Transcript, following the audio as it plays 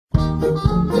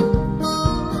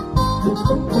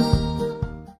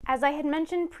As I had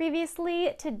mentioned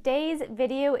previously, today's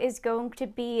video is going to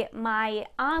be my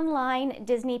online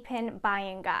Disney pin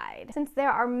buying guide. Since there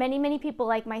are many people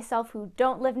like myself who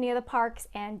don't live near the parks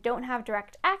and don't have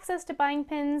direct access to buying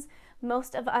pins,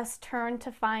 most of us turn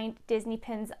to find Disney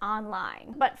pins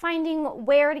online. But finding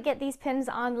where to get these pins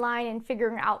online and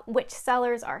figuring out which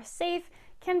sellers are safe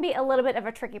can be a little bit of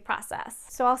a tricky process.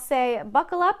 So I'll say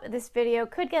buckle up. This video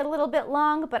could get a little bit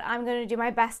long, but I'm going to do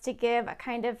my best to give a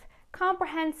kind of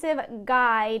comprehensive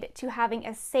guide to having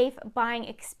a safe buying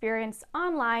experience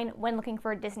online when looking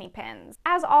for Disney pins.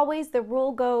 As always, the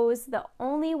rule goes, the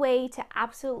only way to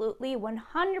absolutely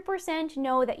 100%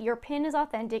 know that your pin is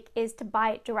authentic is to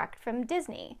buy it direct from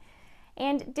Disney.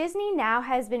 And Disney now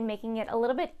has been making it a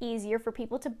little bit easier for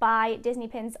people to buy Disney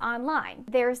pins online.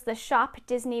 There's the Shop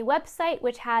Disney website,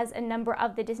 which has a number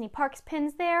of the Disney Parks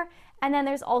pins there, and then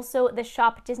there's also the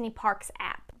Shop Disney Parks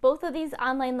app. Both of these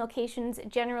online locations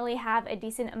generally have a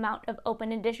decent amount of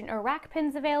open edition or rack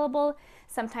pins available.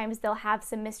 Sometimes they'll have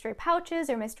some mystery pouches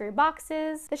or mystery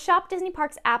boxes. The Shop Disney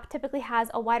Parks app typically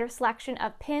has a wider selection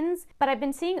of pins, but I've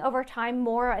been seeing over time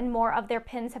more and more of their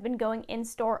pins have been going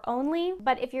in-store only.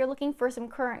 But if you're looking for some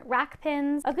current rack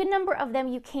pins, a good number of them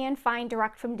you can find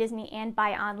direct from Disney and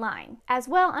buy online. As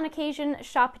well, on occasion,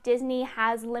 Shop Disney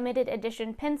has limited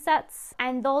edition pin sets,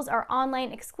 and those are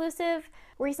online exclusive.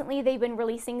 Recently, they've been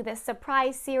releasing this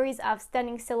surprise series of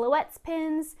stunning silhouettes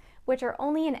pins, which are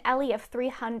only an LE of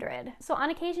 300. So on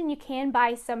occasion, you can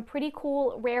buy some pretty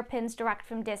cool rare pins direct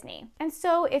from Disney. And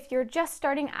so if you're just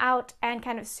starting out and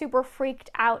kind of super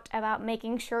freaked out about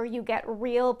making sure you get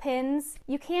real pins,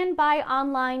 you can buy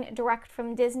online direct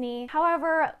from Disney.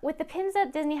 However, with the pins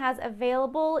that Disney has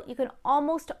available, you can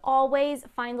almost always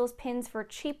find those pins for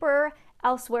cheaper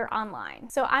elsewhere online.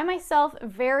 So I myself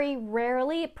very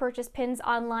rarely purchase pins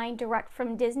online direct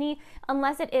from Disney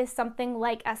unless it is something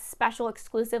like a special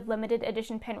exclusive limited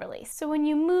edition pin release. So when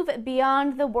you move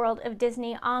beyond the world of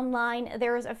Disney online,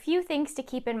 there's a few things to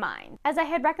keep in mind. As I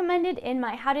had recommended in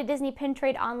my How to Disney Pin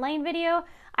Trade online video,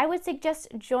 I would suggest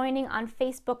joining on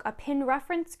Facebook a pin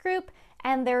reference group,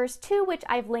 and there's two which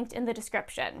I've linked in the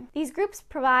description. These groups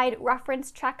provide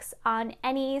reference checks on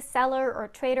any seller or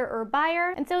trader or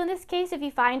buyer. And so in this case, if you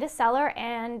find a seller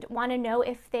and want to know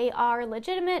if they are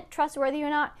legitimate, trustworthy or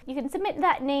not, you can submit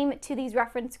that name to these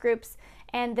reference groups,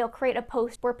 and they'll create a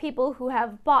post where people who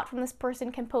have bought from this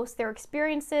person can post their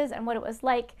experiences and what it was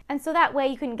like. And so that way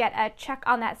you can get a check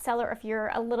on that seller if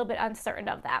you're a little bit uncertain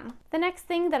of them. The next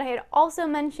thing that I had also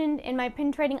mentioned in my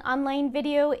pin trading online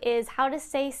video is how to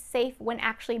stay safe when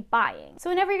actually buying. So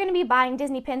whenever you're going to be buying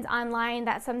Disney pins online,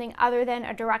 that's something other than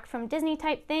a direct from Disney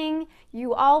type thing,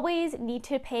 you always need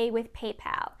to pay with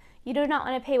PayPal. You do not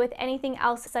want to pay with anything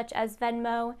else such as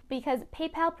Venmo because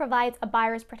PayPal provides a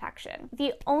buyer's protection.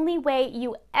 The only way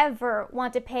you ever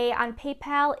want to pay on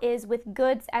PayPal is with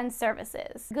goods and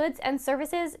services. Goods and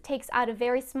services takes out a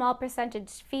very small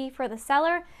percentage fee for the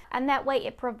seller, and that way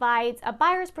it provides a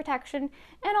buyer's protection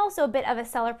and also a bit of a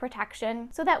seller protection.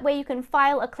 So that way you can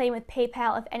file a claim with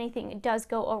PayPal if anything does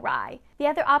go awry. The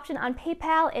other option on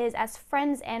PayPal is as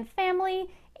friends and family.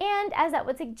 And as that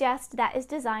would suggest, that is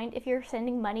designed if you're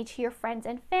sending money to your friends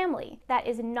and family. That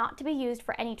is not to be used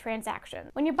for any transaction.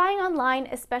 When you're buying online,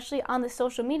 especially on the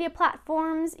social media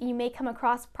platforms, you may come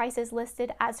across prices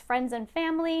listed as friends and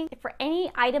family. For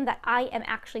any item that I am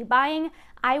actually buying,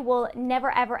 I will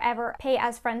never ever pay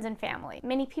as friends and family.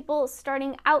 Many people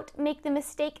starting out make the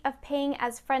mistake of paying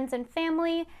as friends and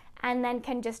family and then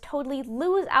can just totally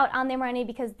lose out on their money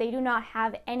because they do not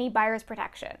have any buyer's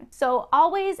protection. So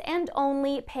always and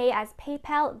only pay as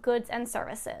PayPal goods and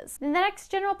services. The next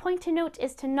general point to note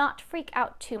is to not freak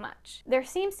out too much. There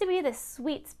seems to be this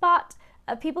sweet spot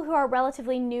of people who are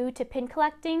relatively new to pin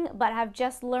collecting but have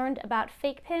just learned about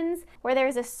fake pins, where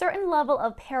there's a certain level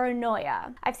of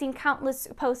paranoia. I've seen countless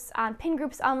posts on pin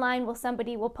groups online where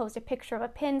somebody will post a picture of a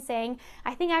pin saying,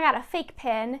 I think I got a fake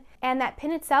pin, and that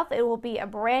pin itself, it will be a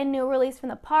brand new release from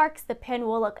the parks. The pin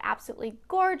will look absolutely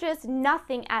gorgeous,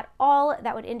 nothing at all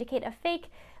that would indicate a fake.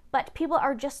 But people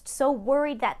are just so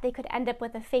worried that they could end up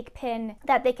with a fake pin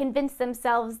that they convince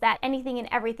themselves that anything and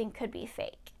everything could be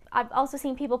fake. I've also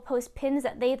seen people post pins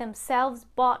that they themselves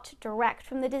bought direct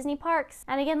from the Disney parks.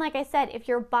 And again, like I said, if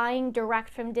you're buying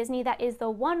direct from Disney, that is the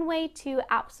one way to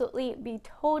absolutely be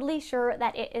totally sure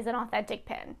that it is an authentic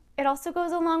pin. It also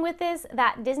goes along with this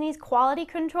that Disney's quality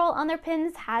control on their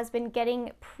pins has been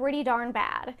getting pretty darn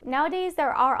bad. Nowadays,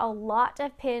 there are a lot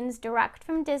of pins direct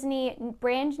from Disney,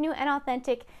 brand new and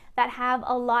authentic, that have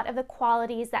a lot of the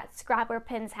qualities that scrapper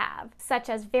pins have, such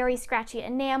as very scratchy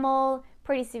enamel,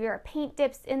 pretty severe paint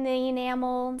dips in the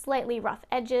enamel, slightly rough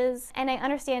edges, and I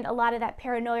understand a lot of that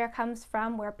paranoia comes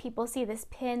from where people see this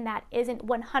pin that isn't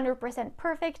 100%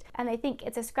 perfect and they think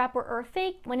it's a scrapper or a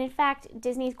fake, when in fact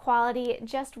Disney's quality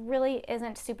just really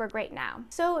isn't super great now.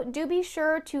 So do be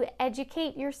sure to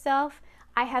educate yourself.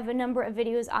 I have a number of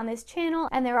videos on this channel,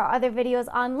 and there are other videos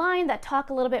online that talk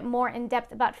a little bit more in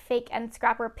depth about fake and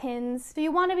scrapper pins. So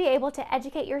you want to be able to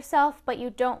educate yourself, but you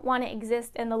don't want to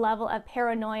exist in the level of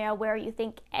paranoia where you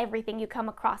think everything you come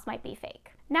across might be fake.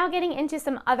 Now getting into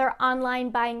some other online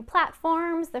buying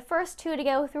platforms. The first two to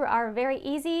go through are very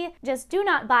easy. Just do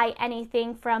not buy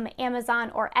anything from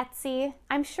Amazon or Etsy.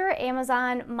 I'm sure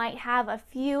Amazon might have a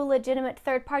few legitimate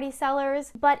third-party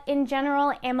sellers, but in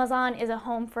general, Amazon is a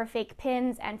home for fake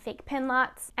pins and fake pin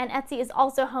lots, and Etsy is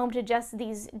also home to just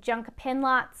these junk pin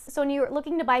lots. So when you're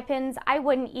looking to buy pins, I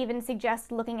wouldn't even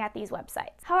suggest looking at these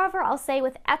websites. However, I'll say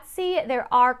with Etsy, there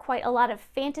are quite a lot of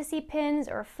fantasy pins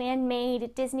or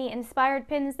fan-made Disney-inspired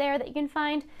pins there that you can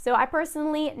find. So I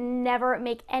personally never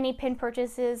make any pin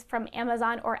purchases from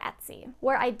Amazon or Etsy.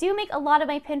 Where I do make a lot of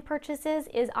my pin purchases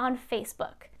is on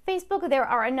Facebook. Facebook, there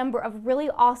are a number of really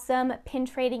awesome pin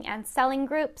trading and selling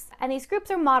groups, and these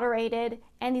groups are moderated,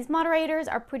 and these moderators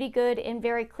are pretty good in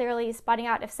very clearly spotting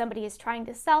out if somebody is trying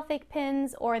to sell fake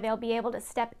pins, or they'll be able to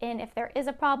step in if there is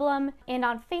a problem. And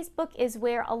on Facebook is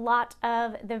where a lot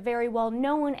of the very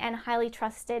well-known and highly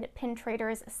trusted pin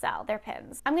traders sell their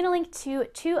pins. I'm going to link to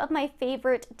two of my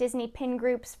favorite Disney pin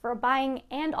groups for buying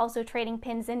and also trading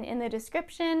pins in the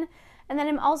description. And then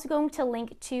I'm also going to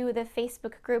link to the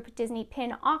Facebook group Disney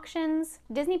Pin Auctions.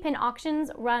 Disney Pin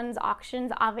Auctions runs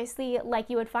auctions obviously like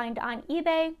you would find on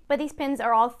eBay, but these pins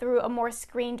are all through a more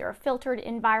screened or filtered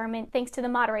environment thanks to the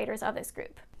moderators of this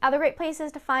group. Other great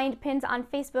places to find pins on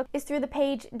Facebook is through the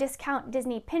page Discount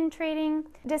Disney Pin Trading.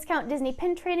 Discount Disney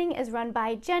Pin Trading is run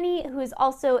by Jenny, who is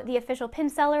also the official pin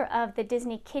seller of the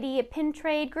Disney Kitty Pin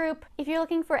Trade group. If you're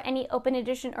looking for any open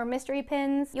edition or mystery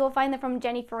pins, you will find them from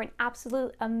Jenny for an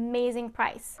absolute amazing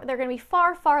price. They're going to be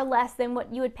far, far less than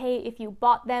what you would pay if you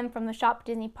bought them from the Shop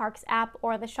Disney Parks app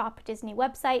or the Shop Disney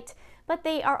website, but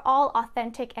they are all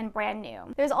authentic and brand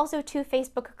new. There's also two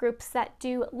Facebook groups that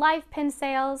do live pin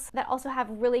sales that also have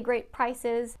really great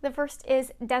prices. The first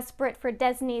is Desperate for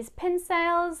Disney's Pin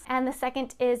Sales, and the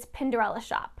second is Pinderella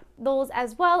Shop. Those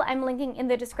as well I'm linking in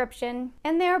the description,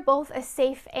 and they're both a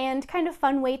safe and kind of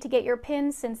fun way to get your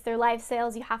pins. Since they're live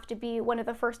sales, you have to be one of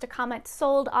the first to comment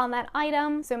sold on that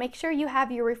item, so make sure you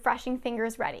have your refreshing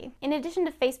fingers ready. In addition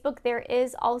to Facebook, there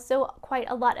is also quite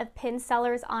a lot of pin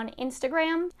sellers on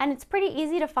Instagram, and it's pretty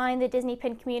easy to find the Disney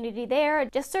pin community there.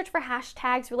 Just search for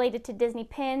hashtags related to Disney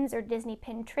pins or Disney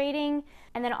pin trading,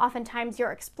 and then oftentimes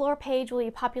your explore page will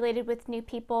be populated with new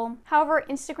people. However,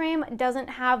 Instagram doesn't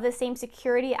have the same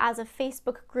security as a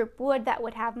Facebook group would that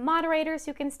would have moderators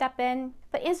who can step in.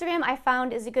 But Instagram I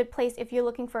found is a good place if you're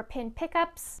looking for pin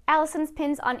pickups. Allison's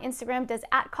Pins on Instagram does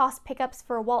at-cost pickups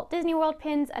for Walt Disney World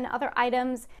pins and other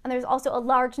items, and there's also a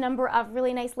large number of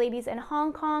really nice ladies in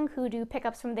Hong Kong who do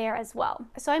pickups from there as well.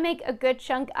 So I make a good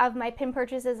chunk of my pin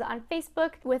purchases on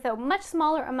Facebook with a much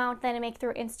smaller amount than I make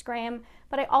through Instagram,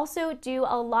 but I also do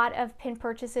a lot of pin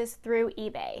purchases through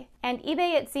eBay. And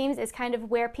eBay, it seems, is kind of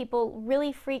where people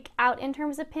really freak out in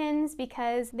terms of pins,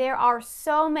 because there are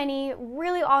so many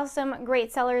really awesome,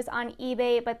 great sellers on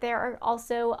eBay, but there are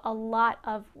also a lot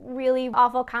of really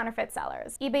awful counterfeit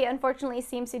sellers. eBay unfortunately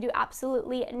seems to do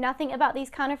absolutely nothing about these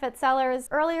counterfeit sellers.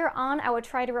 Earlier on, I would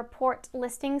try to report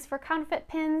listings for counterfeit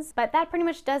pins, but that pretty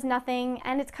much does nothing,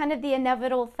 and it's kind of the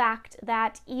inevitable fact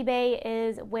that eBay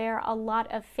is where a lot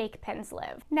of fake pins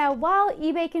live. Now, while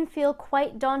eBay can feel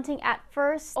quite daunting at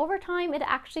first, over time it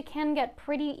actually can get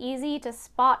pretty easy to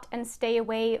spot and stay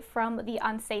away from the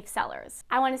unsafe sellers.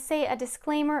 I want to say a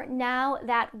disclaimer now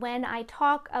that when I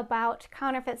talk about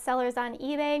counterfeit sellers on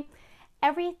eBay,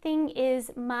 everything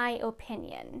is my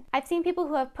opinion. I've seen people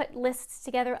who have put lists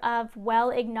together of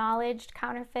well-acknowledged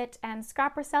counterfeit and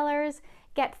scrapper sellers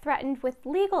get threatened with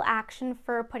legal action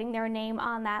for putting their name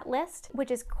on that list,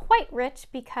 which is quite rich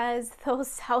because those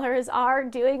sellers are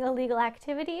doing illegal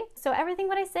activity. So everything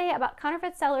what I say about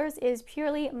counterfeit sellers is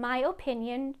purely my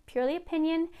opinion,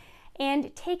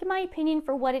 and take my opinion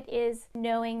for what it is,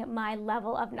 knowing my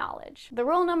level of knowledge. The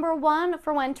rule number one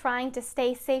for when trying to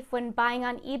stay safe when buying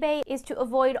on eBay is to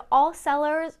avoid all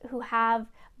sellers who have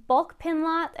bulk pin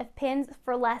lot of pins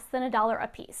for less than $1 a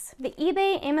piece. The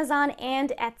eBay, Amazon,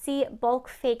 and Etsy bulk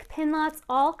fake pin lots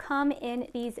all come in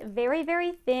these very,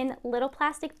 very thin little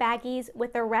plastic baggies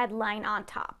with a red line on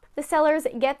top. The sellers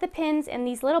get the pins in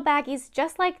these little baggies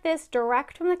just like this,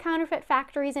 direct from the counterfeit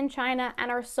factories in China,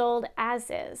 and are sold as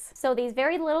is. So these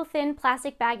very little thin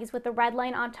plastic baggies with the red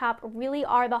line on top really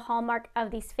are the hallmark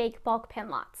of these fake bulk pin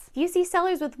lots. If you see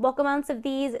sellers with bulk amounts of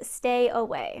these, stay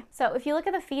away. So if you look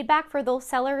at the feedback for those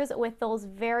sellers with those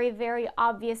very, very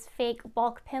obvious fake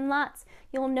bulk pin lots,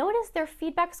 you'll notice their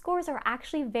feedback scores are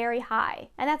actually very high.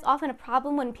 And that's often a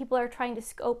problem when people are trying to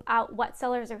scope out what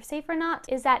sellers are safe or not,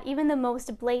 is that even the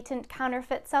most blatant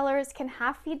counterfeit sellers can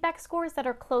have feedback scores that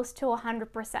are close to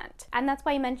 100%. And that's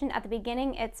why I mentioned at the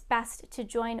beginning, it's best to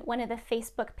join one of the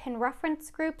Facebook pin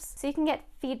reference groups so you can get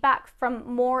feedback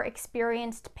from more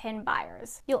experienced pin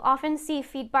buyers. You'll often see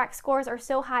feedback scores are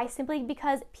so high simply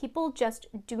because people just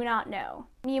do not know.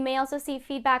 You may also see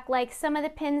feedback like, some of the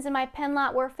pins in my pin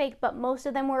lot were fake, but most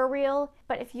of them were real.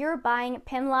 But if you're buying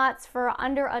pin lots for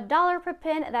under $1 per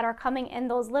pin that are coming in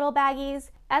those little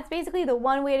baggies, that's basically the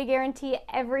one way to guarantee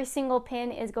every single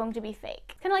pin is going to be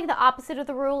fake. Kind of like the opposite of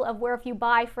the rule of where if you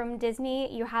buy from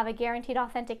Disney, you have a guaranteed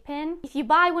authentic pin. If you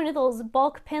buy one of those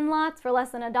bulk pin lots for less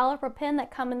than $1 per pin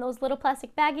that come in those little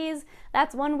plastic baggies,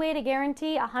 that's one way to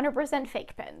guarantee 100%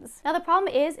 fake pins. Now the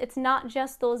problem is, it's not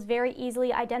just those very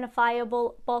easily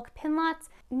identifiable bulk pin lots.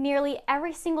 Nearly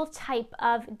every single type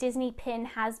of Disney pin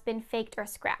has been faked or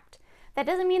scrapped. That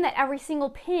doesn't mean that every single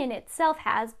pin itself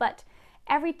has, but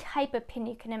every type of pin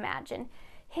you can imagine.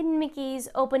 Hidden Mickeys,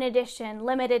 Open Edition,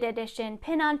 Limited Edition,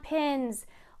 Pin on Pins,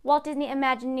 Walt Disney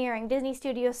Imagineering, Disney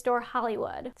Studio Store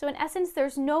Hollywood. So in essence,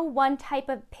 there's no one type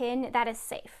of pin that is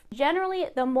safe. Generally,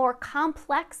 the more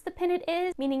complex the pin it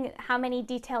is, meaning how many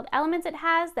detailed elements it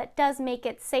has, that does make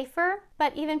it safer.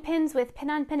 But even pins with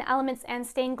pin-on-pin elements and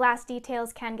stained glass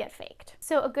details can get faked.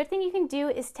 So a good thing you can do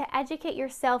is to educate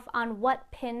yourself on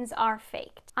what pins are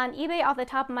faked. On eBay, off the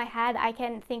top of my head, I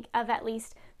can think of at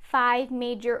least 5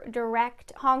 major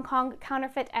direct Hong Kong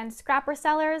counterfeit and scrapper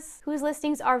sellers whose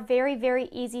listings are very, very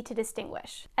easy to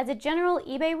distinguish. As a general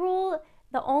eBay rule,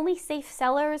 the only safe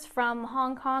sellers from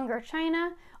Hong Kong or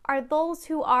China are those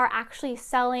who are actually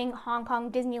selling Hong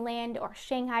Kong Disneyland or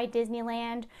Shanghai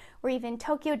Disneyland or even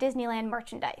Tokyo Disneyland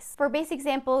merchandise. For base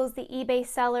examples, the eBay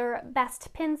seller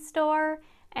Best Pin Store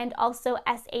and also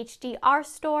SHDR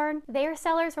Store. They are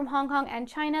sellers from Hong Kong and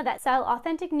China that sell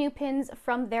authentic new pins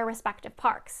from their respective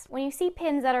parks. When you see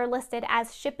pins that are listed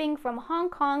as shipping from Hong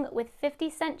Kong with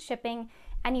 50-cent shipping,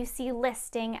 and you see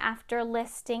listing after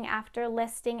listing after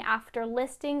listing after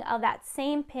listing of that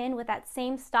same pin with that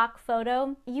same stock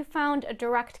photo, you found a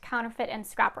direct counterfeit and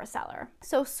scrapper seller.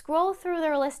 So scroll through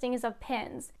their listings of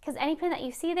pins, because any pin that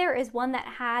you see there is one that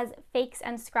has fakes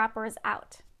and scrappers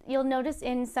out. You'll notice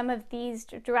in some of these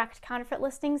direct counterfeit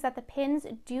listings that the pins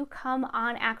do come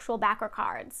on actual backer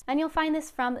cards. And you'll find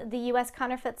this from the US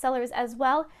counterfeit sellers as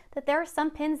well, that there are some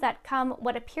pins that come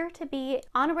what appear to be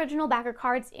on original backer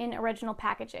cards in original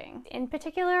packaging. In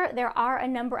particular, there are a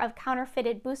number of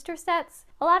counterfeited booster sets.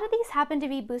 A lot of these happen to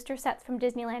be booster sets from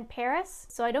Disneyland Paris,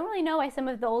 so I don't really know why some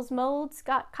of those molds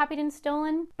got copied and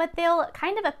stolen, but they'll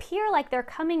kind of appear like they're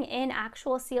coming in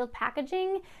actual sealed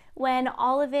packaging when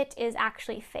all of it is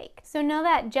actually fake. So know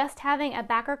that just having a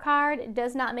backer card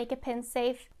does not make a pin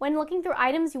safe. When looking through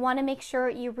items, you want to make sure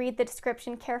you read the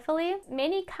description carefully.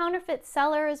 Many counterfeit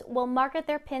sellers will market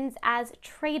their pins as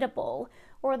tradable,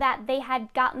 or that they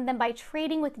had gotten them by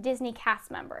trading with Disney cast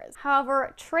members.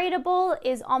 However, tradable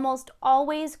is almost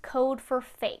always code for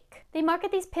fake. They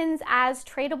market these pins as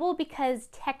tradable because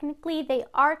technically they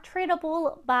are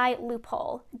tradable by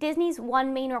loophole. Disney's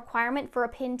one main requirement for a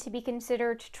pin to be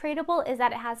considered tradable is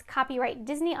that it has copyright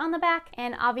Disney on the back,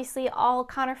 and obviously all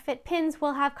counterfeit pins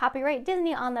will have copyright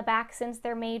Disney on the back since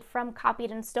they're made from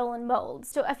copied and stolen molds.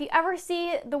 So if you ever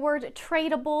see the word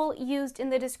tradable used in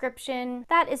the description,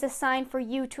 that is a sign for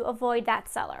you to avoid that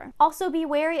seller. Also be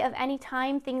wary of any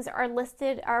time things are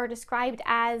listed or described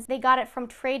as they got it from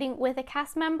trading with a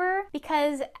cast member,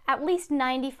 because at least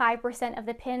 95% of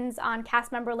the pins on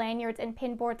cast member lanyards and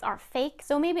pin boards are fake.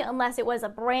 So maybe unless it was a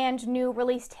brand new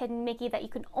released Hidden Mickey that you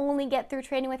can only get through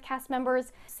trading with cast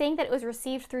members, saying that it was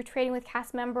received through trading with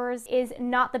cast members is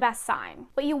not the best sign.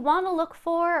 What you want to look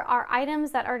for are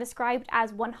items that are described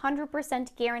as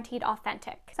 100% guaranteed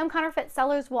authentic. Some counterfeit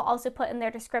sellers will also put in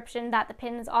their description that the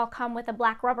pins all come with a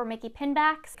black rubber Mickey pin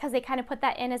backs, because they kind of put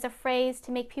that in as a phrase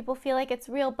to make people feel like it's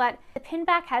real, but the pin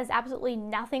back has absolutely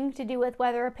nothing to do with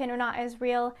whether a pin or not is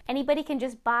real. Anybody can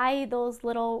just buy those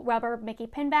little rubber Mickey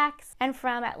pin backs, and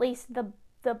from at least the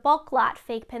the bulk lot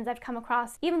fake pins I've come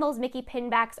across, even those Mickey pin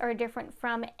backs are different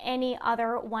from any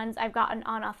other ones I've gotten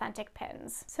on authentic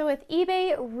pins. So with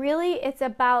eBay, really it's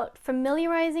about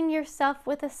familiarizing yourself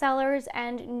with the sellers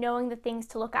and knowing the things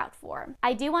to look out for.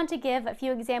 I do want to give a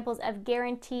few examples of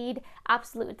guaranteed,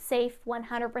 absolute safe,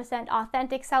 100%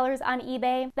 authentic sellers on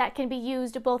eBay that can be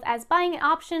used both as buying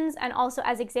options and also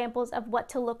as examples of what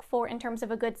to look for in terms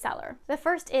of a good seller. The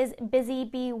first is Busy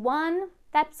Bee1.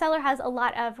 That seller has a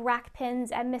lot of rack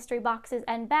pins and mystery boxes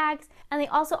and bags, and they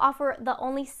also offer the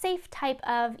only safe type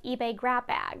of eBay grab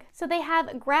bag. So they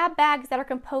have grab bags that are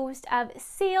composed of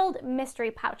sealed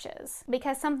mystery pouches,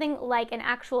 because something like an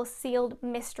actual sealed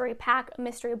mystery pack,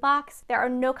 mystery box, there are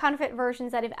no counterfeit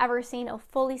versions that I've ever seen of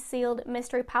fully sealed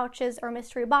mystery pouches or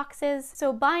mystery boxes.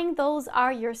 So buying those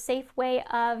are your safe way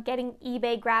of getting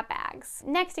eBay grab bags.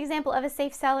 Next example of a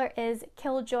safe seller is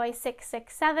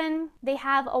Killjoy667. They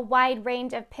have a wide range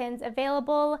of pins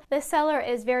available. The seller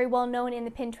is very well known in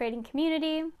the pin trading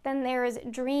community. Then there's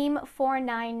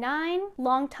Dream499,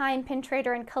 longtime pin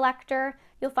trader and collector.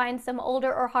 You'll find some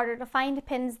older or harder to find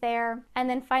pins there. And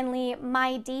then finally,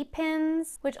 My D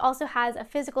Pins, which also has a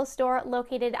physical store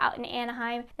located out in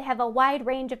Anaheim. They have a wide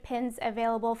range of pins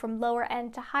available from lower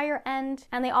end to higher end,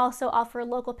 and they also offer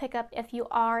local pickup if you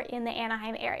are in the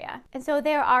Anaheim area. And so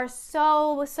there are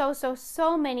so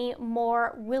many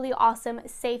more really awesome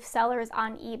safe sellers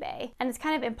on eBay, and it's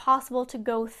kind of impossible to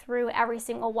go through every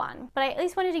single one. But I at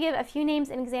least wanted to give a few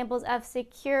names and examples of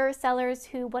secure sellers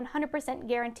who 100%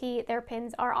 guarantee their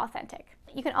pins are authentic.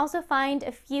 You can also find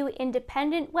a few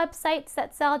independent websites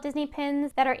that sell Disney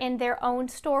pins that are in their own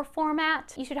store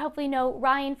format. You should hopefully know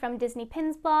Ryan from Disney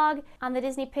Pins blog. On the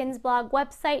Disney Pins blog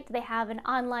website, they have an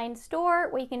online store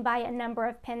where you can buy a number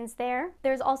of pins there.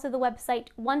 There's also the website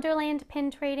Wonderland Pin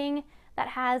Trading that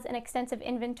has an extensive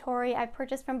inventory I've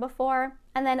purchased from before.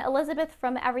 And then Elizabeth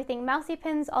from Everything Mousy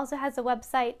Pins also has a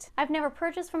website. I've never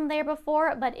purchased from there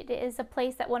before, but it is a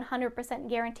place that 100%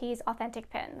 guarantees authentic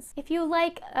pins. If you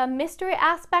like a mystery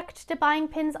aspect to buying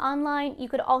pins online, you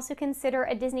could also consider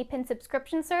a Disney pin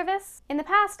subscription service. In the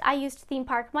past, I used Theme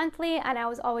Park Monthly, and I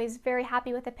was always very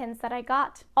happy with the pins that I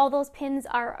got. All those pins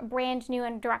are brand new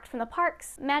and direct from the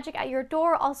parks. Magic at Your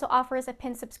Door also offers a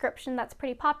pin subscription that's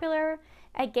pretty popular.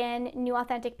 Again, new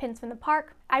authentic pins from the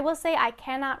park. I will say I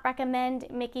cannot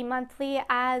recommend Mickey Monthly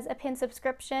as a pin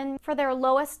subscription. For their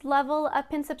lowest level of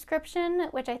pin subscription,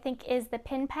 which I think is the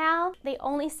Pin Pal, they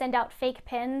only send out fake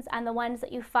pins, and the ones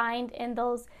that you find in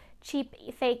those cheap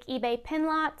fake eBay pin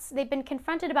lots. They've been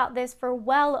confronted about this for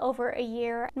well over a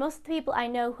year. Most of the people I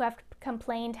know who have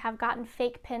complained have gotten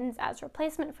fake pins as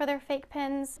replacement for their fake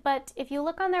pins. But if you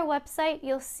look on their website,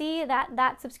 you'll see that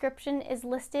that subscription is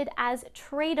listed as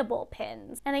tradable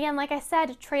pins. And again, like I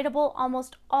said, tradable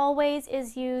almost always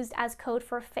is used as code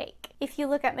for fake. If you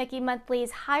look at Mickey Monthly's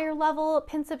higher level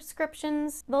pin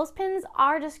subscriptions, those pins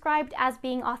are described as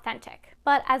being authentic.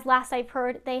 But as last I've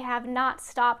heard, they have not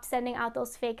stopped sending out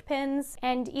those fake pins.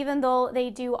 And even though they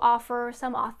do offer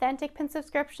some authentic pin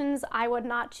subscriptions, I would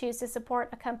not choose to support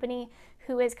a company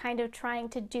who is kind of trying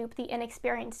to dupe the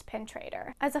inexperienced pin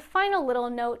trader. As a final little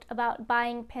note about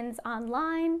buying pins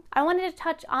online, I wanted to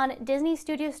touch on Disney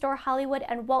Studio Store Hollywood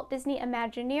and Walt Disney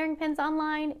Imagineering pins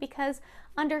online, because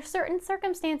under certain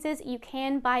circumstances, you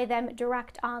can buy them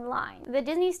direct online. The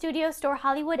Disney Studio Store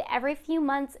Hollywood every few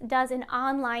months does an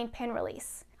online pin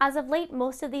release. As of late,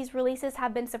 most of these releases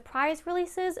have been surprise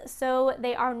releases, so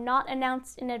they are not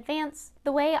announced in advance.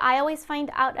 The way I always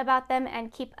find out about them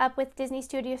and keep up with Disney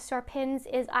Studio Store pins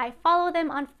is I follow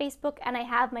them on Facebook and I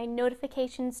have my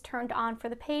notifications turned on for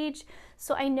the page,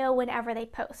 so I know whenever they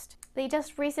post. They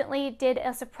just recently did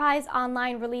a surprise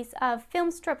online release of film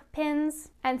strip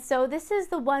pins, and so this is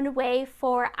the one way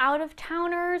for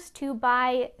out-of-towners to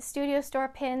buy Studio Store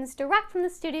pins direct from the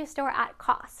Studio Store at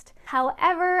cost.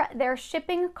 However, their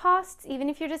shipping costs, even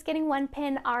if you're just getting one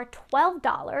pin, are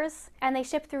 $12, and they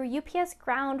ship through UPS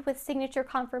Ground with signature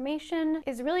confirmation.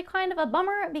 Is really kind of a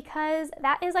bummer, because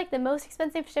that is like the most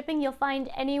expensive shipping you'll find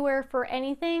anywhere for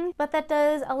anything, but that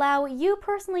does allow you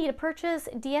personally to purchase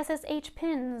DSSH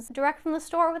pins direct from the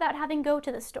store without having to go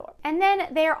to the store. And then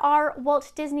there are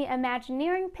Walt Disney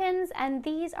Imagineering pins, and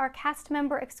these are cast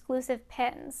member exclusive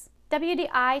pins.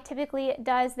 WDI typically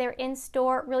does their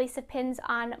in-store release of pins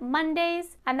on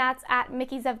Mondays, and that's at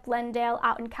Mickey's of Glendale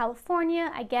out in California.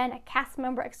 Again, a cast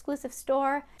member exclusive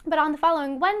store. But on the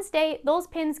following Wednesday, those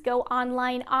pins go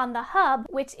online on the hub,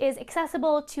 which is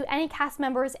accessible to any cast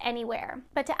members anywhere.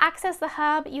 But to access the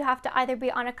hub, you have to either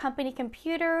be on a company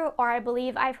computer, or I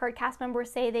believe I've heard cast members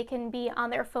say they can be on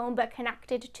their phone but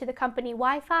connected to the company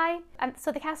Wi-Fi. And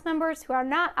so the cast members who are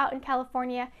not out in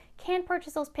California can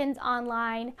purchase those pins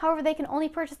online. However, they can only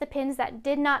purchase the pins that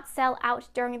did not sell out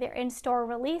during their in-store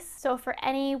release. So for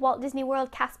any Walt Disney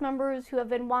World cast members who have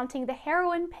been wanting the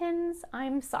heroine pins,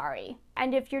 I'm sorry.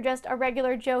 And if you're just a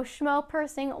regular Joe Schmo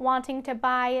person wanting to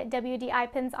buy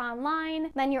WDI pins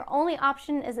online, then your only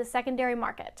option is the secondary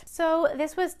market. So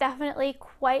this was definitely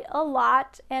quite a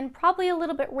lot and probably a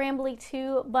little bit rambly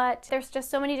too, but there's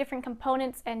just so many different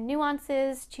components and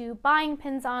nuances to buying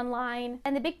pins online.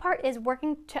 And the big part is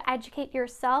working to educate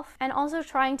yourself and also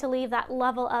trying to leave that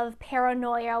level of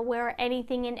paranoia where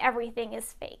anything and everything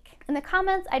is fake. In the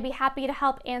comments, I'd be happy to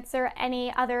help answer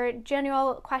any other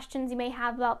general questions you may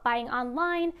have about buying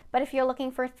online, but if you're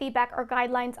looking for feedback or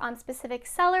guidelines on specific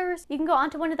sellers, you can go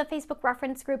onto one of the Facebook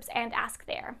reference groups and ask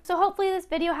there. So hopefully this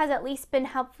video has at least been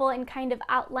helpful in kind of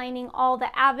outlining all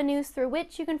the avenues through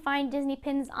which you can find Disney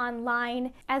pins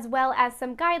online, as well as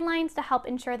some guidelines to help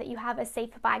ensure that you have a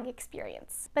safe buying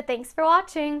experience. But thanks for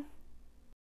watching!